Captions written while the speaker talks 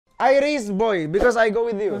I Raze boy because I go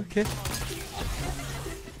with you. Okay.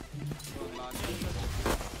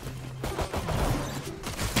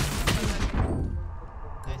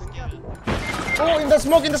 Oh, in the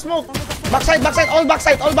smoke, in the smoke. Backside, backside, all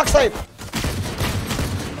backside, all backside.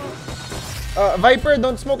 Viper,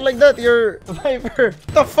 don't smoke like that. You're Viper.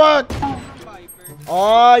 The fuck?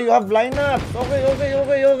 Oh, you have lineups. Okay, okay,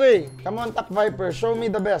 okay, okay. Come on, top Viper. Show me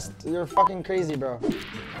the best. You're fucking crazy, bro.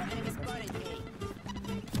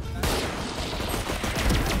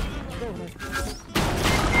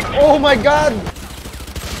 Oh my god.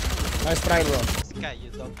 Nice try, bro.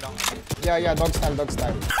 Yeah, yeah, dog style, dog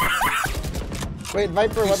style. Wait,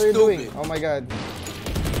 Viper, what are you doing? Oh my god.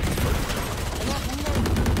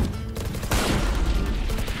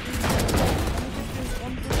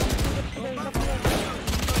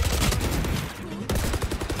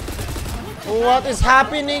 What is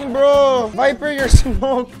happening, bro? Viper, you're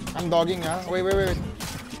smoke. I'm dogging, ha? Wait, wait, wait.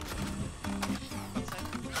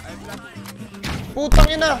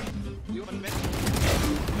 Putang ina.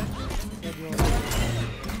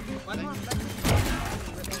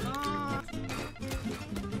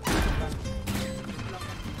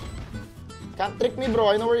 Can't trick me,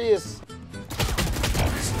 bro. I know where he is.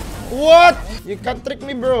 What? You can't trick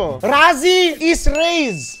me, bro. Razzie is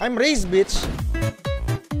Raze. I'm Raze, bitch.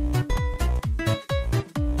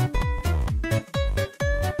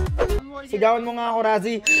 Sigawan mo nga ako,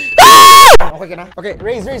 Razzie. Okay ka na? Okay,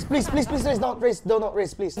 Raze, Raze, please, please, please, Raze, don't, Raze, don't,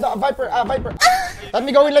 Raze, please. No, Viper, Viper. Let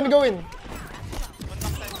me go in, let me go in.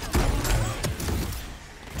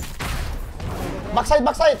 Backside,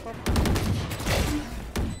 backside.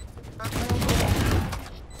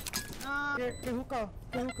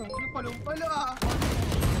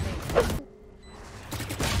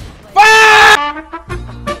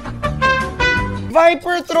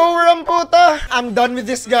 Viper thrower ang puta. I'm done with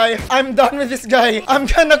this guy. I'm done with this guy. I'm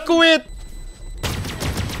gonna quit.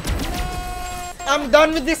 I'm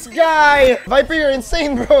done with this guy. Viper, you're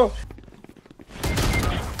insane, bro.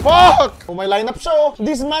 Fuck! Oh, my lineup show.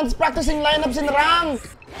 This man's practicing lineups in rank.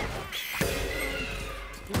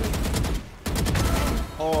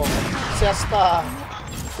 Oh, siesta.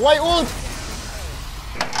 Why ult?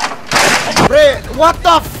 Bre, what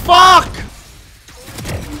the fuck?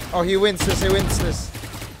 Oh, he wins this, he wins this.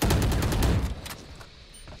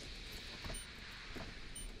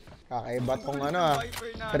 Kakaiba tong ano ah.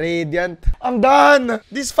 Radiant. I'm done!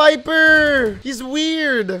 This Viper! He's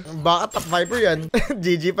weird! Baka top Viper yan.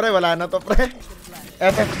 GG pre, wala na to pre.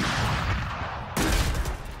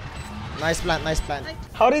 Nice plant, nice plant.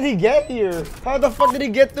 How did he get here? How the fuck did he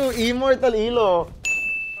get to Immortal Elo?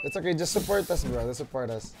 It's okay, just support us, bro. Just support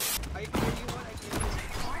us.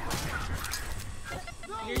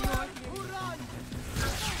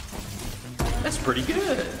 That's pretty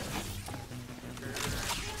good.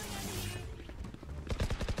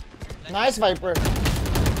 Nice, Viper.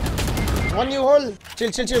 One new hole.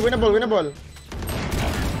 Chill, chill, chill. Winnable, winnable.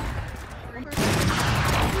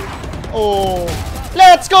 Oh.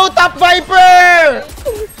 Let's go, top Viper!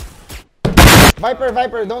 Viper,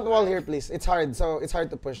 Viper, don't wall here, please. It's hard, so it's hard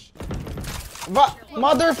to push.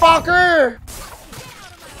 Motherfucker!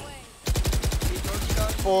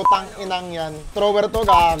 Putang inang yan. Thrower to,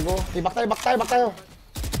 gago. Back tayo, back tayo, back tayo.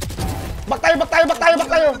 Back tayo, back tayo, back tayo,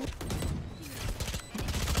 back tayo.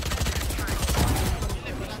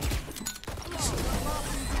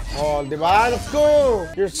 Oh, diba? Let's go!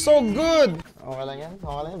 You're so good! Okay lang yan,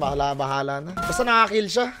 okay lang yan. Bahala na. Basta nakakill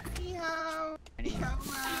siya.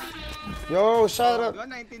 Yo, shut up.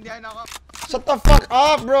 Shut the fuck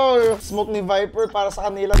up, bro! Smoke ni Viper para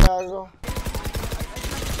sa kanila, gago.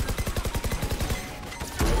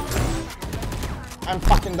 I'm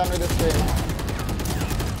fucking done with this game.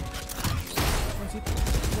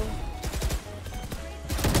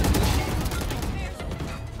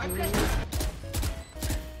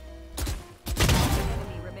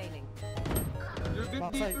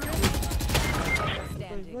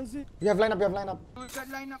 You have lineup, you have lineup. We got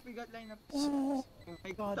lineup, we got lineup. Oh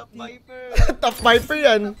my god. Top Viper. Top Viper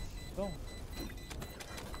yan.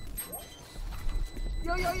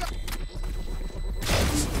 Yo, yo, yo.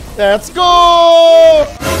 Let's go!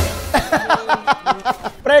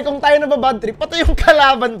 Pre, kung tayo na ba bad trip, pati yung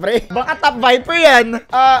kalaban, pre. Baka top Viper yan.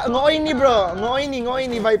 Ngoy ni bro. Ngoy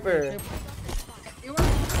ni Viper.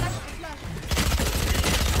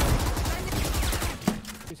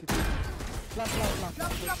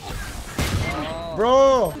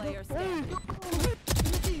 Bro!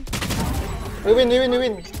 We win, we win, we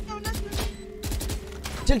win.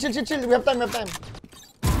 Chill, chill, chill, chill. We have time, we have time.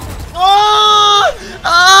 Oh!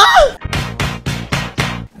 Ah!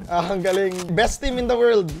 Ang galing. Best team in the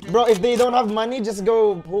world. Bro, if they don't have money, just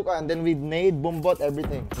go hookah and then we nade, boom bot,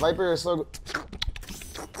 everything. Viper is so good.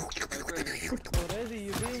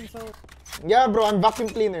 Already, you being so... Yeah, bro, I'm vacuum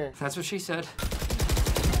cleaner. That's what she said.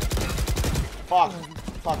 Fuck.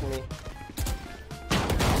 Fuck me.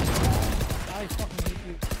 I fucking hate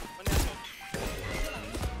you.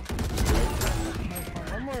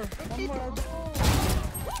 One more.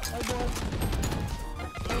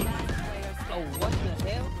 Oh, what the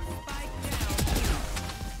hell?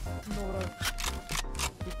 No, bro.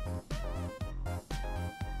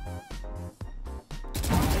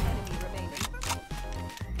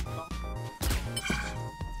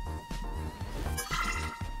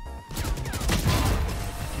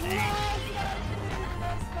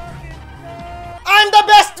 I'm the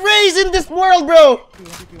best Raze in this world, bro!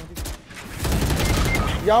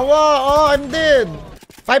 Yawa! Oh, I'm dead!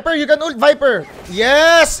 Viper, you can ult Viper!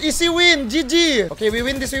 Yes! Easy win! GG! Okay, we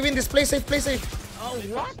win this, Play safe, play safe. Oh,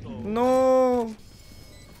 what? No!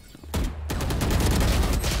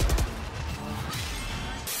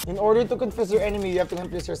 In order to confess your enemy, you have to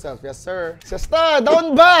confess yourself. Yes, sir. Siesta,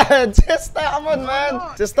 down bad! Siesta, come on, man!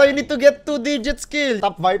 Siesta, you need to get 2-digit skill.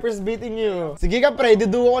 Top Viper's beating you. Sige ka, pre.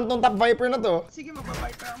 Duduo ko tong top Viper na to. Sige,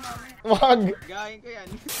 magpa-viper ang mami. Wag! Gahin ko yan.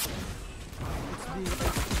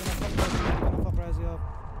 Fuck Razzie up.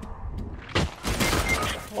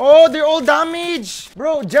 Oh, they're all damaged!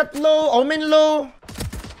 Bro, Jet low, Omen low.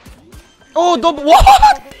 Oh, double.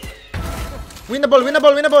 What? Winnable.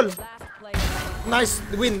 Nice.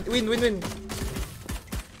 Win.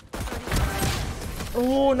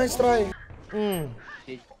 Oh, nice try.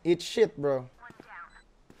 Eat shit, bro.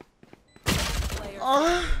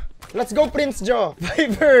 Let's go, Prince Joe.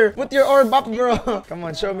 Viper, put your orb up, bro. Come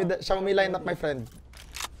on, show me line up, my friend.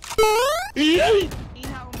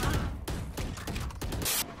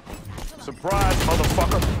 Surprise,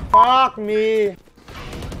 motherfucker. Fuck me.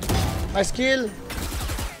 Nice kill.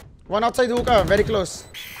 One outside hookah, very close.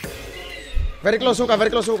 Very close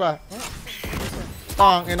hookah.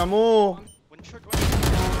 Tang ina mo.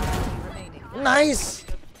 Nice.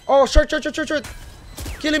 Oh, short.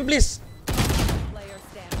 Kill him, please.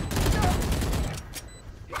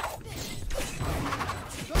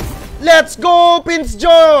 Let's go, Prince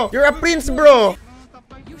Joe. You're a prince, bro.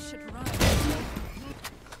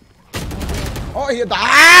 Oh,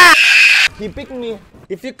 he picked me.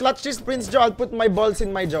 If you clutch this, Prince Joe, I'll put my balls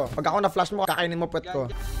in my jaw. Pag ako na-flash mo, kakainin mo puwet ko.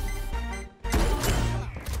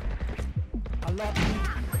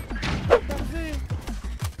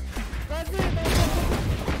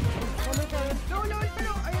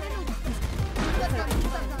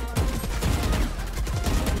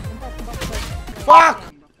 Fuck!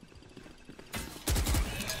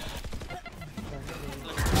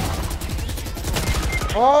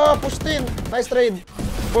 Oh, pushed in. Nice trade.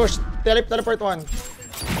 Push. Teleport one.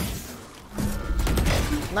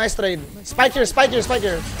 Nice trade. Spike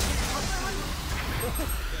here.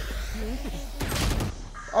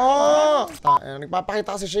 Oh!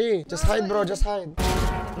 Nagpapakita kasi siya eh. Just hide, bro. Just hide.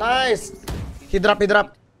 Nice! He drop.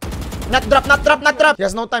 Not drop! He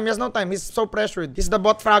has no time. He's so pressured. He's the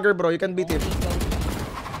bot fragger, bro. You can beat him.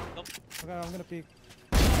 Okay, I'm gonna peek.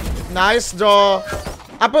 Nice, Joe.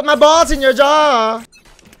 I put my balls in your jaw.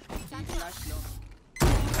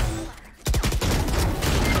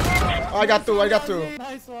 Oh, I got two.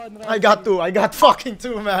 Nice one, I got fucking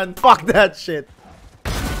two, man. Fuck that shit.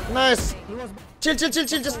 Nice. Chill. Just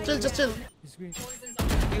chill. He's green.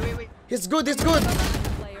 Wait. He's good.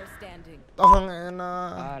 Player standing.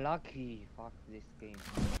 Lucky. Fuck this game.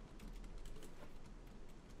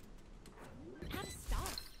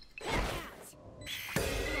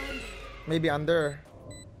 Maybe under.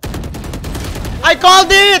 I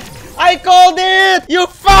called it! You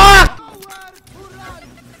fuck!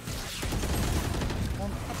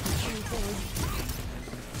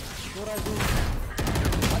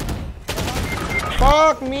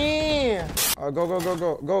 Fuck me! Oh, go,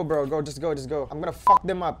 bro. Go, just go. I'm gonna fuck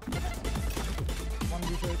them up. One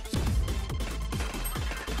B-short.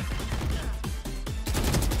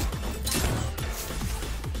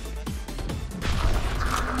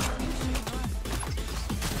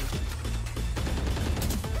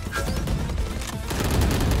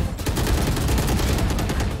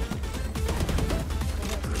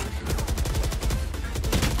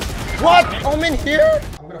 What? Omen here?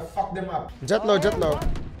 I'm gonna fuck them up. Jet low.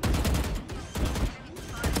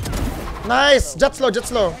 Nice. Jet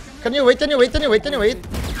slow. Can you wait?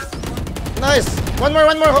 Nice. One more.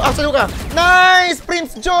 Outside hookah. Nice,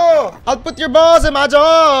 Prince Joe. I'll put your balls in my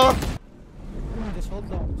jaw. Just hold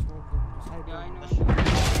down. Just hide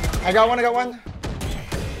down. I got one.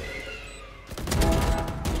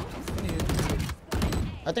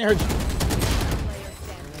 I think I heard you. Player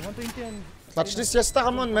standing. 120 yan. Clutch this, Siesta.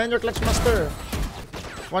 Come on, man. You're clutch master.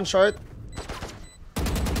 One short.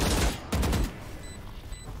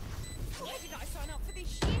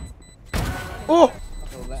 Oh!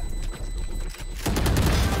 Go back.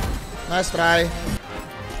 Nice try.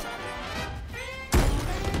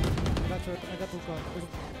 Not sure. I got 2 counters.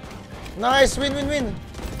 Nice. Win, win, win.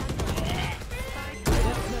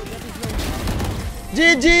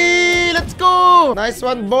 GG! Let's go! Nice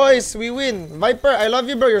one, boys. We win. Viper, I love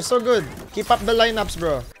you, bro. You're so good. Keep up the lineups,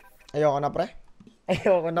 bro. Ayoko na, pre.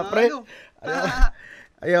 Ayoko na, pre.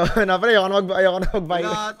 Ayoko na, pre. Ayoko na mag-Viper.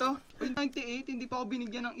 Wala to. 98, hindi pa ako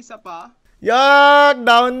binigyan ng isa pa. Yak!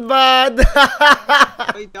 Down bad!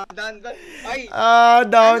 Wait, down bad. Ay!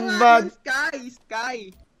 Down ano bad.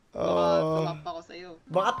 Sky! Oh. Tumap ako sa'yo.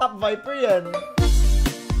 Baka top Viper yan.